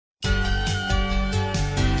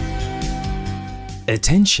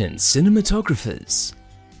Attention cinematographers!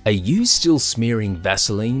 Are you still smearing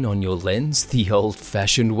Vaseline on your lens the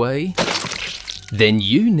old-fashioned way? Then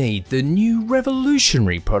you need the new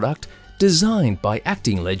revolutionary product designed by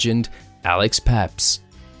acting legend Alex Paps.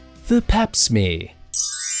 The Pap Smear.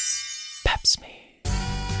 Pap Smear.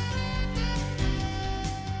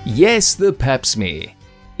 Yes, the Pap Smear.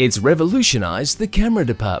 It's revolutionized the camera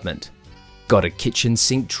department. Got a kitchen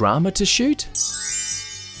sink drama to shoot?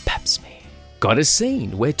 Pap Smear. Got a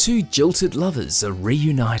scene where two jilted lovers are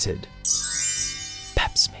reunited?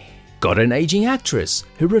 Pap Smear. Got an aging actress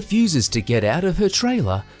who refuses to get out of her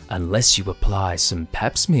trailer unless you apply some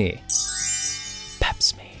Pap Smear? Pap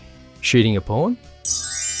Smear. Shooting a porn?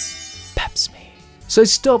 Pap Smear. So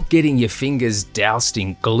stop getting your fingers doused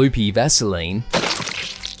in gloopy Vaseline.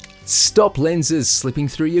 Stop lenses slipping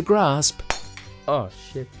through your grasp. Oh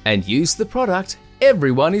shit. And use the product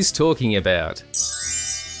everyone is talking about.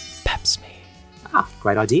 Pap Smear. Ah,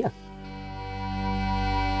 great idea.